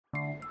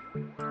Hey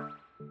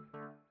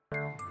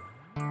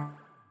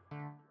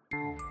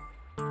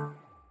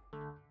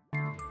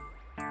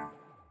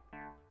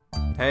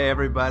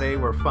everybody,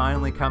 we're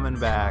finally coming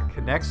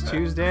back. Next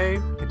Tuesday,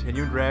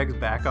 Continued Dregs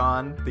back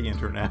on the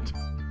internet.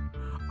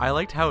 I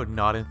liked how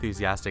not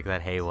enthusiastic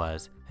that hey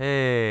was.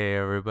 Hey,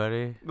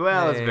 everybody.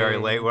 Well, It's very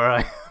late where I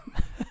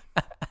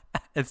am.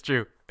 It's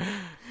true.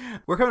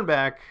 We're coming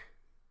back.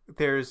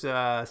 There's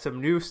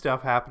some new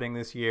stuff happening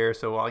this year,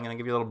 so I'm going to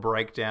give you a little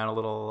breakdown, a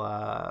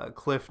little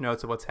cliff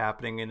notes of what's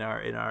happening in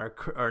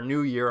our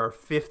new year, our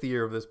 5th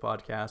year of this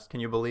podcast. Can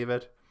you believe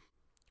it?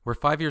 We're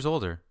 5 years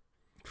older.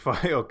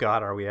 Oh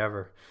God, are we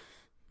ever?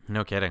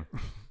 No kidding.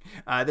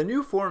 The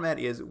new format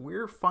is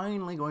we're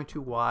finally going to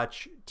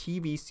watch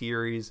TV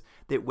series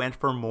that went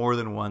for more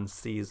than one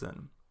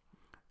season.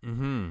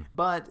 Mm-hmm.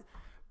 But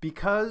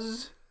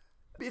because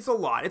it's a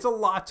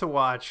lot to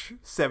watch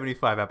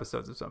 75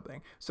 episodes of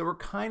something. So we're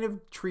kind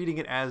of treating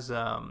it as,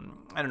 I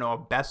don't know, a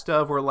best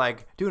of. We're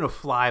like doing a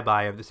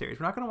flyby of the series.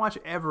 We're not going to watch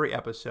every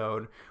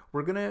episode.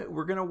 We're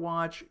gonna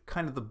watch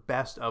kind of the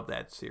best of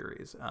that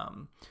series.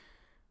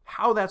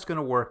 How that's going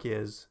to work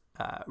is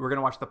we're going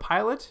to watch the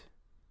pilot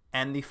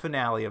and the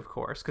finale, of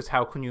course, because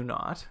how can you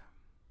not?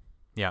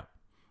 Yeah.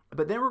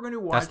 But then we're going to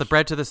watch... That's the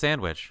bread to the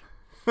sandwich.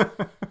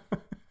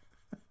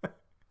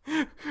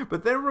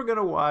 But then we're going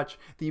to watch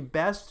the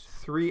best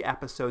 3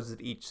 episodes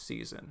of each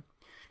season.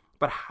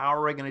 But how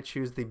are we going to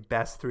choose the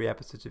best 3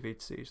 episodes of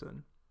each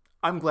season?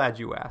 I'm glad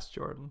you asked,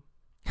 Jordan.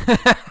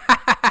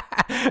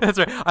 That's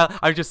right.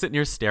 I'm just sitting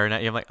here staring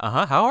at you. I'm like,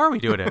 how are we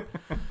doing it?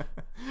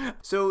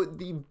 So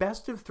the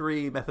best of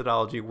 3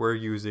 methodology we're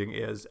using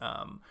is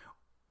are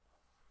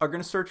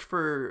going to search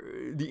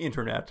for the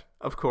internet,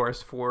 of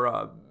course,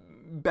 for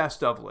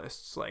best of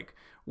lists, like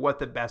what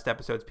the best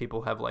episodes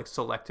people have like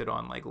selected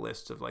on like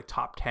lists of like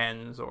top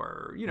 10s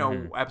or, you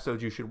know,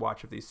 episodes you should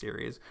watch of these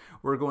series.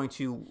 We're going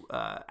to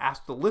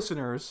ask the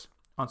listeners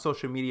on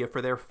social media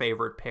for their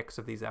favorite picks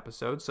of these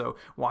episodes. So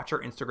watch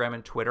our Instagram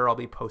and Twitter. I'll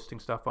be posting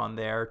stuff on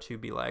there to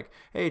be like,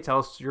 hey, tell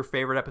us your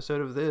favorite episode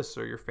of this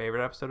or your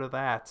favorite episode of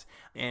that.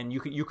 And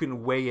you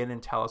can weigh in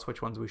and tell us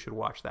which ones we should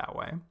watch that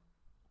way.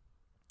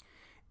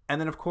 And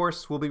then, of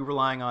course, we'll be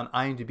relying on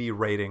IMDb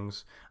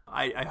ratings.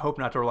 I hope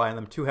not to rely on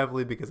them too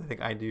heavily because I think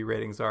IMDb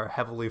ratings are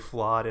heavily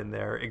flawed in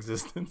their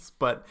existence.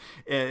 But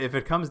if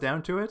it comes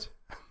down to it...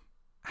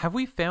 Have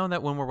we found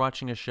that when we're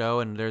watching a show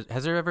and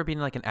has there ever been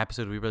like an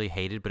episode we really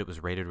hated but it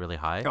was rated really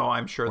high? Oh,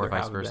 I'm sure or there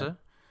vice have versa. Been.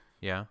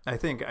 Yeah, I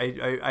think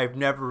I've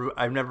never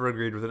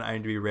agreed with an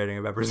IMDb rating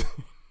I've ever seen.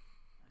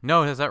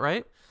 No, is that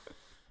right?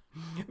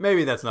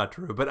 Maybe that's not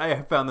true, but I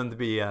have found them to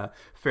be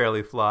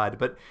fairly flawed.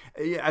 But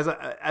as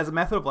a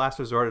method of last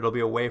resort, it'll be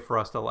a way for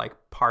us to like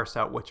parse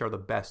out which are the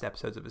best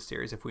episodes of a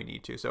series if we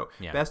need to. So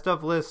best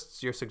of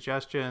lists, your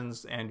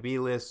suggestions, and B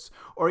lists,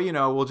 or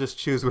we'll just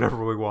choose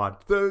whatever we want.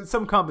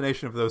 Some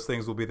combination of those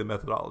things will be the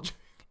methodology.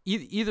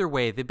 Either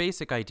way, the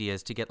basic idea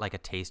is to get like a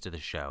taste of the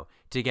show,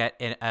 to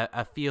get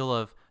a feel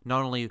of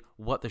not only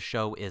what the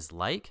show is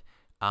like,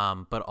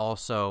 but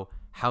also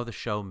how the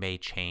show may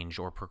change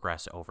or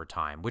progress over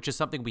time, which is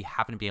something we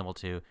haven't been able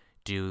to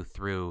do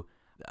through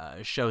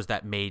shows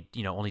that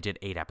only did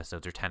 8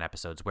 episodes or 10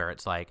 episodes, where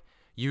it's like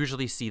you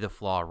usually see the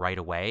flaw right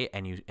away,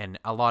 and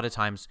a lot of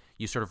times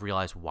you sort of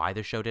realize why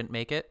the show didn't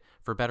make it,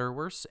 for better or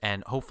worse,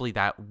 and hopefully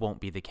that won't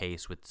be the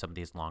case with some of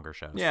these longer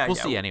shows. We'll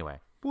see anyway.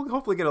 We'll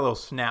hopefully get a little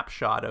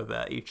snapshot of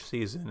each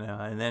season,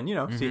 and then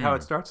see how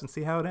it starts and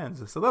see how it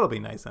ends. So that'll be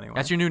nice anyway.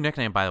 That's your new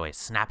nickname, by the way,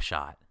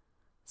 Snapshot.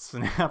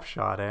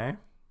 Snapshot, eh?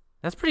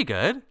 That's pretty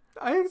good.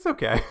 I think it's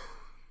okay.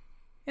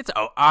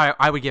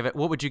 I would give it.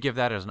 What would you give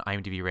that as an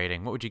IMDb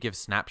rating? What would you give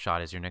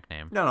Snapshot as your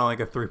nickname? No,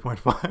 like a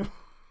 3.5.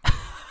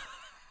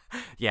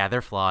 Yeah,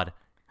 they're flawed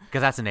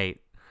because that's an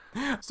 8.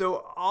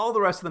 So all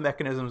the rest of the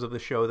mechanisms of the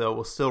show, though,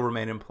 will still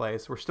remain in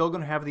place. We're still going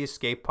to have the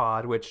escape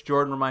pod, which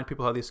Jordan, remind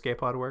people how the escape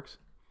pod works.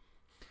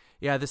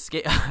 Yeah, I'm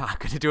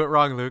going to do it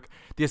wrong, Luke.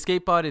 The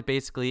escape pod, it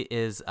basically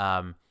is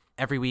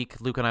every week,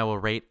 Luke and I will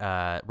rate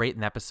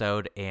an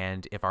episode,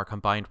 and if our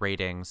combined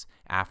ratings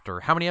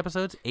after how many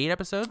episodes? 8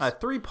 episodes?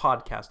 3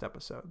 podcast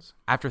episodes.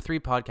 After 3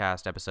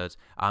 podcast episodes,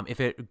 if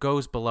it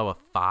goes below a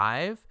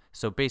 5,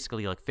 so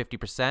basically like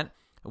 50%,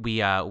 we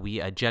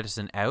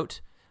jettison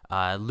out.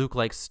 Luke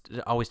likes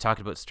always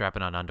talking about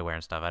strapping on underwear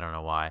and stuff. I don't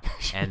know why.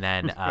 And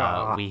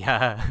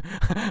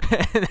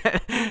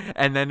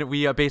then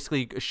we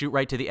basically shoot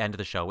right to the end of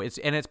the show.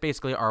 It's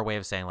basically our way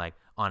of saying like,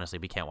 honestly,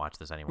 we can't watch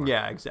this anymore.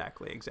 Yeah,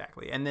 exactly.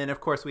 And then of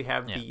course we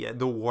have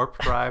the warp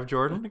drive.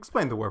 Jordan,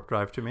 explain the warp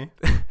drive to me.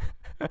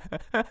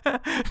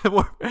 The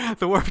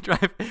warp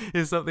drive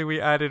is something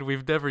we added.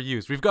 We've never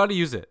used. We've got to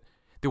use it.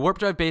 The warp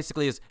drive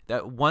basically is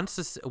that once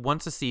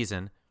a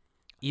season,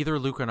 either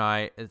Luke and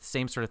I,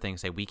 same sort of thing,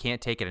 say we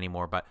can't take it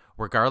anymore, but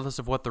regardless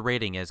of what the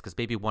rating is, because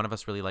maybe one of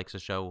us really likes the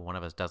show, one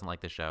of us doesn't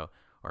like the show,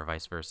 or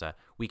vice versa,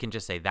 we can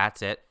just say,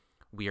 that's it.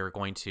 We are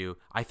going to,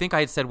 I think I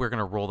had said we're going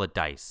to roll a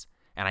dice,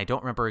 and I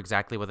don't remember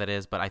exactly what that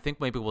is, but I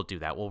think maybe we'll do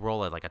that. We'll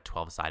roll like a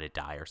 12-sided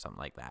die or something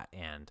like that,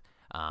 and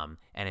And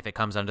if it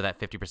comes under that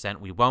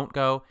 50%, we won't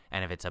go.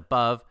 And if it's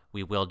above,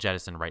 we will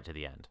jettison right to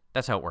the end.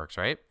 That's how it works,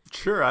 right?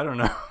 Sure, I don't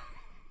know.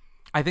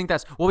 I think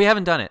that's we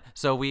haven't done it,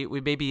 so we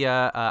maybe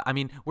I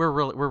mean we're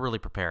really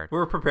prepared.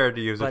 We're prepared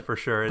to use it for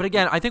sure. But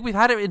again, I think we've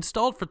had it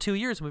installed for 2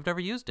 years and we've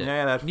never used it.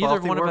 Yeah, that neither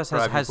faulty one of work us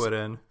drive has you put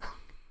in.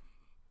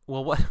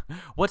 Well,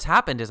 what's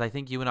happened is I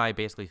think you and I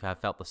basically have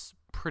felt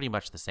pretty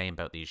much the same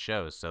about these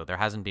shows. So there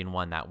hasn't been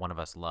one that one of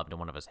us loved and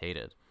one of us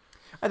hated.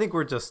 I think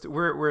we're just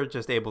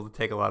able to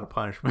take a lot of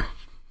punishment.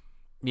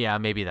 Yeah,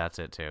 maybe that's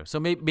it too. So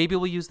maybe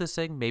we'll use this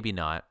thing, maybe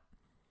not.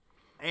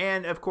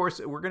 And, of course,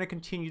 we're going to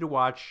continue to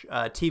watch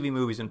TV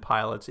movies and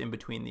pilots in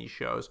between these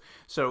shows.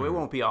 So it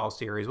won't be all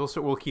series.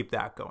 We'll keep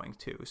that going,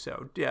 too.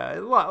 So, yeah,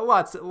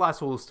 lots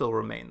will still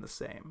remain the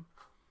same.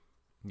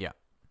 Yeah.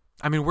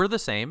 I mean, we're the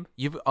same.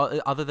 You've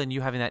other than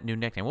you having that new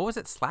nickname. What was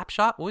it?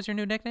 Slapshot? What was your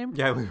new nickname?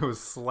 Yeah, it was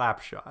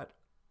Slapshot.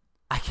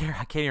 I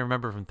can't even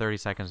remember from 30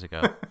 seconds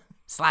ago.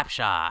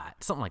 Slapshot.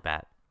 Something like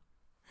that.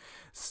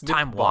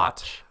 Time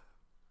Watch.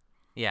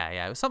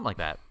 Yeah. It was something like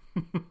that.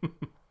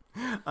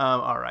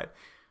 All right.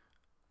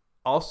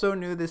 Also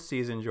new this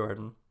season,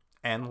 Jordan,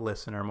 and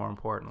listener, more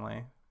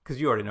importantly,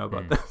 because you already know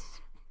about this,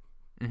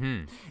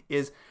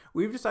 is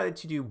we've decided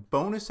to do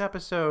bonus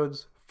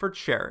episodes for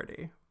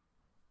charity.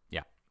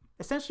 Yeah.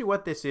 Essentially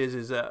what this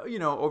is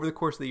over the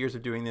course of the years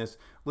of doing this,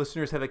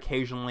 listeners have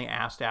occasionally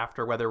asked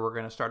after whether we're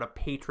going to start a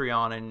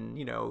Patreon and,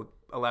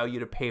 allow you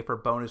to pay for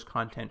bonus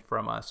content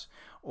from us,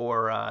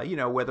 or,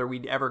 whether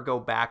we'd ever go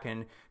back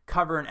and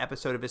cover an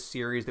episode of a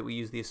series that we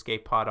used the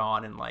escape pod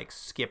on and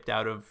skipped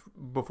out of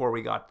before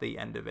we got to the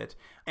end of it.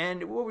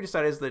 And what we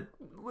decided is that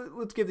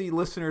let's give the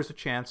listeners a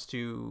chance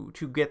to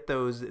get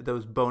those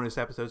bonus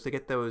episodes, to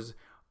get those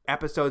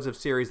episodes of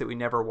series that we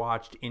never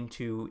watched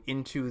into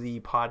the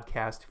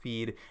podcast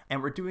feed.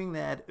 And we're doing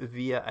that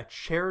via a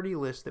charity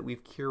list that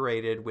we've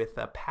curated with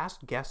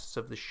past guests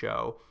of the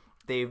show.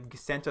 They've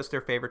sent us their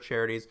favorite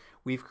charities.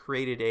 We've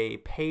created a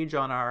page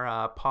on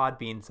our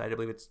Podbean site. I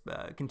believe it's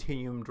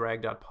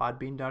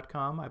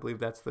continuumdrag.podbean.com. I believe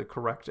that's the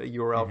correct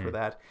URL for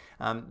that.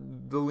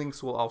 The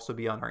links will also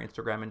be on our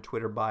Instagram and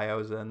Twitter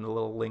bios and the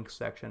little links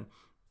section.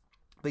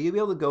 But you'll be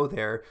able to go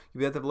there. You'll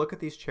be able to look at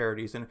these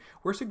charities. And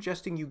we're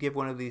suggesting you give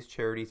one of these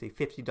charities a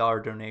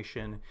 $50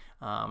 donation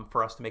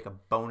for us to make a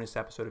bonus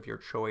episode of your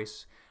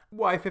choice.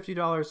 Why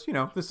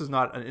 $50? This is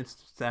not an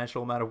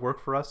substantial amount of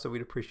work for us, so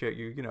we'd appreciate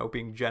you,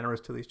 being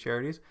generous to these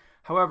charities.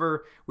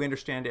 However, we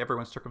understand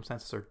everyone's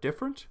circumstances are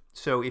different.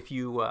 So if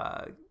you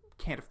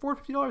can't afford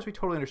 $50, we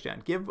totally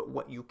understand. Give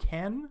what you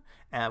can.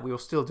 We will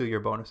still do your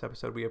bonus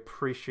episode. We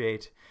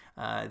appreciate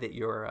that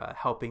you're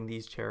helping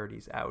these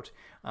charities out.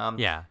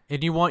 Yeah.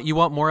 And you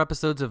want more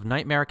episodes of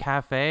Nightmare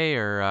Cafe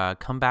or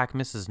Come Back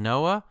Mrs.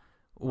 Noah?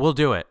 We'll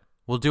do it.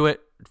 We'll do it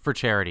for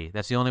charity.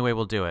 That's the only way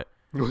we'll do it.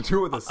 We'll do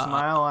it with a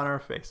smile on our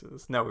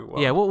faces. No, we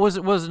won't. Yeah, what was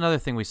another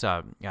thing we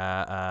saw?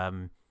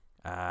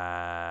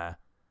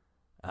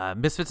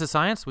 Misfits of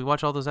Science? We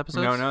watch all those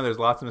episodes? No, there's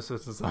lots of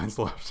Misfits of Science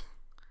left.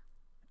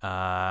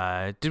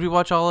 Did we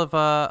watch all of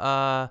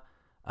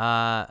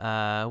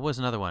what was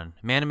another one?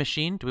 Man and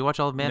Machine? Did we watch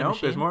all of Man and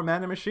Machine? There's more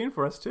Man and Machine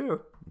for us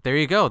too. There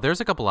you go.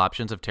 There's a couple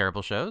options of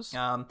terrible shows.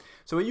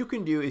 So what you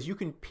can do is you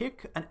can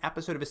pick an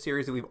episode of a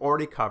series that we've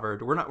already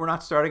covered. We're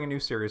not starting a new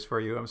series for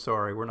you. I'm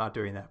sorry, we're not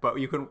doing that. But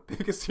you can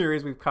pick a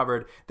series we've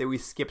covered that we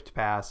skipped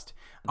past.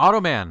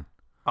 Automan.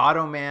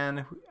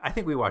 I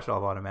think we watched all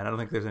of Automan. I don't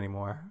think there's any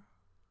more.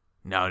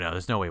 No,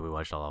 there's no way we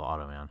watched all of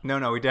Automan.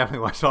 No, we definitely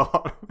watched all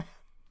of Automan.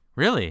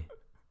 Really?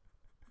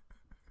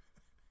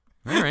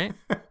 All right.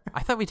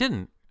 I thought we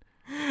didn't.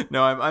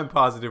 No, I'm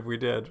positive we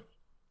did.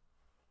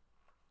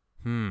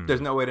 There's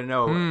no way to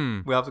know.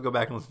 We'll have to go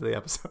back and listen to the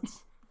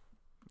episodes.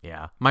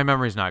 Yeah. My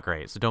memory's not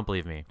great, so don't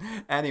believe me.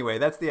 Anyway,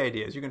 that's the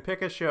idea. Is you can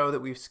pick a show that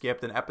we've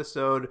skipped, an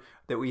episode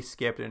that we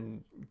skipped,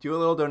 and do a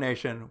little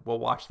donation. We'll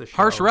watch the show.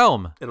 Harsh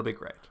Realm. It'll be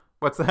great.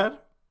 What's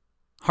that?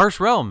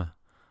 Harsh Realm.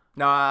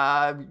 No,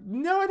 I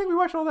think we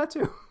watched all that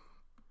too.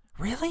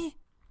 Really?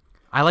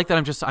 I like that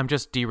I'm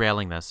just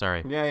derailing this.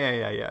 Sorry.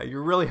 Yeah.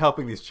 You're really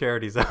helping these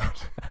charities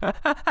out.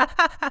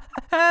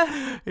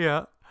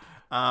 Yeah.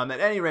 At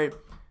any rate,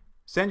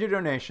 send your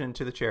donation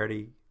to the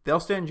charity. They'll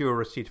send you a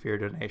receipt for your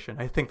donation.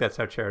 I think that's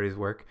how charities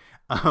work.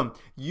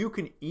 You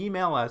can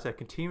email us at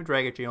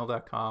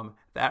continuumdrag@gmail.com,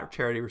 that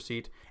charity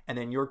receipt, and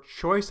then your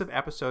choice of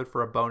episode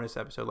for a bonus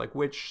episode, like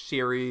which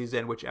series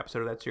and which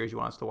episode of that series you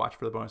want us to watch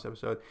for the bonus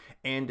episode.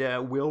 And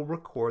we'll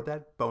record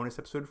that bonus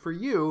episode for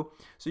you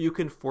so you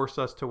can force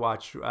us to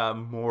watch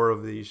more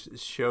of these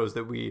shows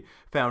that we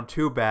found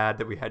too bad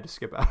that we had to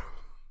skip out.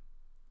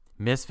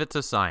 Misfits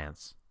of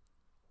Science.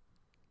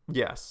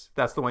 Yes,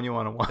 that's the one you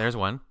want to watch. There's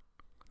one.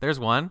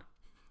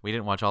 We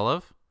didn't watch all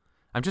of.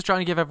 I'm just trying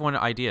to give everyone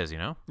ideas,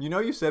 You know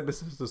you said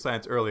Misfits of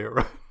Science earlier,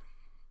 right?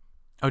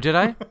 Oh, did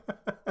I?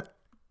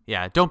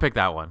 Yeah, don't pick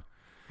that one.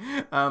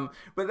 But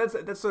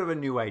that's sort of a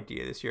new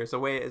idea this year. It's a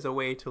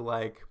way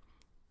to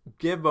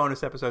give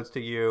bonus episodes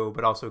to you,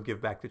 but also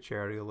give back to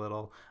charity a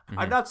little. Mm-hmm.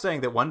 I'm not saying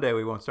that one day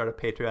we won't start a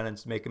Patreon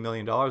and make $1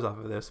 million off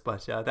of this,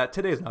 but that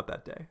today's not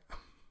that day.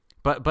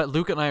 But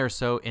Luke and I are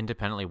so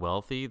independently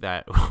wealthy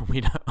that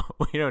we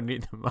don't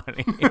need the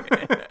money.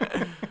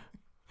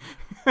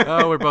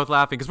 Oh, we're both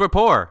laughing because we're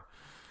poor.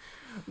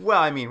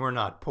 Well, I mean, we're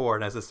not poor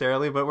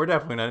necessarily, but we're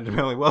definitely not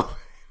independently wealthy.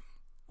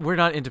 We're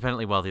not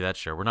independently wealthy. That's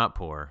sure. We're not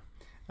poor.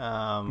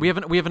 We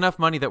have enough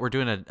money that we're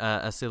doing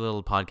a silly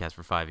little podcast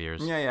for 5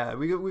 years. Yeah.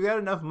 We got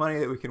enough money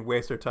that we can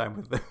waste our time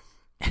with this.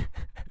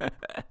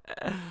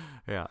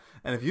 Yeah.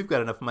 And if you've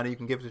got enough money you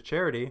can give to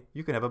charity,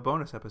 you can have a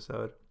bonus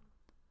episode.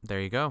 There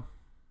you go.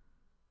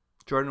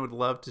 Jordan would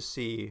love to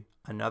see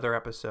another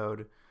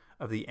episode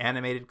of the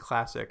animated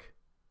classic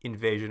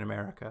Invasion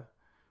America.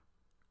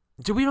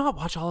 Did we not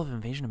watch all of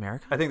Invasion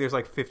America? I think there's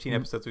like 15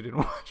 episodes we didn't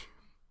watch.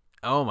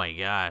 Oh my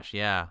gosh,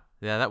 yeah.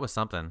 Yeah, that was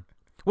something.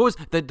 What was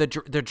the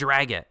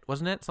Dragot,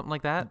 wasn't it? Something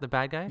like that? The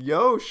bad guy?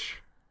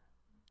 Yosh.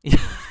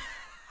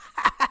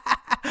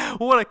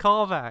 What a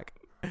callback.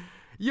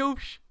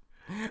 Yosh.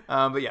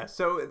 But yeah,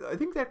 so I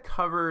think that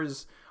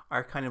covers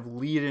our kind of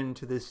lead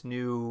into this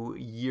new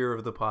year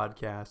of the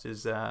podcast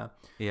is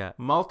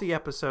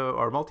multi-episode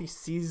or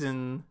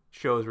multi-season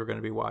shows we're going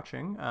to be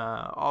watching.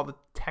 All the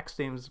text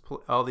names,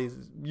 all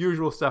these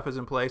usual stuff is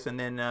in place, and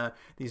then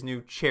these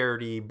new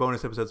charity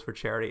bonus episodes for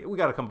charity. We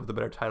got to come up with a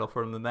better title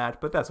for them than that,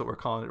 but that's what we're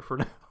calling it for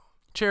now.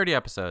 Charity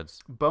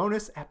episodes.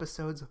 Bonus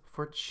episodes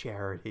for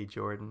charity,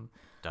 Jordan.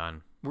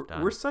 Done.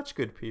 We're such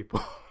good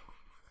people.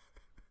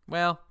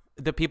 Well,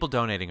 the people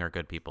donating are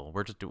good people.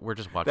 We're just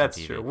watching That's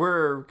TV. true.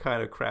 We're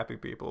kind of crappy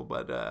people,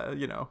 but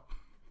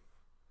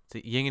It's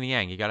a yin and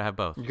yang. You got to have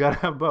both. You gotta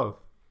have both.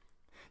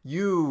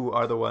 You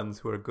are the ones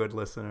who are a good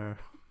listener.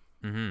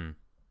 Mm-hmm.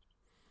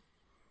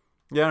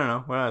 Yeah, I don't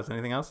know. What else?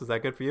 Anything else? Is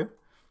that good for you?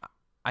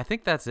 I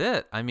think that's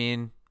it. I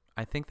mean,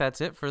 I think that's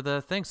it for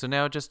the thing. So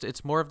now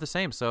it's more of the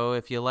same. So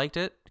if you liked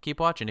it, keep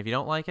watching. If you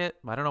don't like it,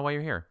 I don't know why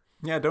you're here.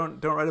 Yeah,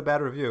 don't write a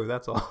bad review.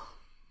 That's all.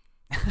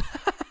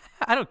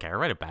 I don't care.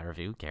 Write a bad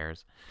review. Who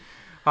cares?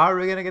 How are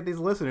we gonna get these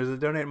listeners to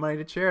donate money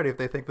to charity if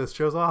they think this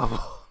show's awful?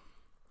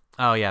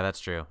 Oh yeah, that's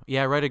true.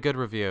 Yeah, write a good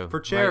review For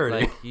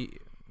charity.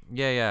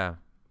 Yeah.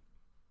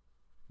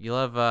 You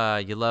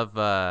love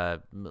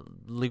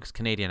Luke's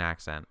Canadian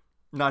accent.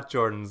 Not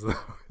Jordan's though.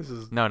 This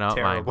is no,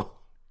 terrible.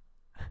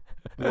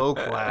 Low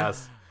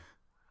class.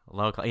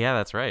 Yeah,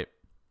 that's right.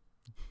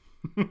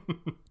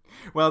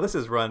 Well, this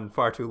has run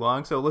far too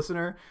long. So,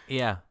 listener,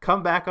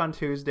 come back on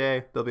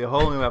Tuesday. There'll be a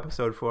whole new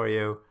episode for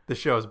you. The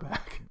show's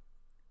back.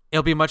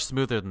 It'll be much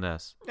smoother than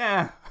this.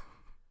 Yeah.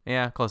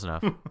 Yeah, close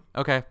enough.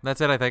 Okay,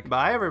 that's it, I think.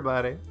 Bye,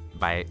 everybody.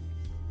 Bye.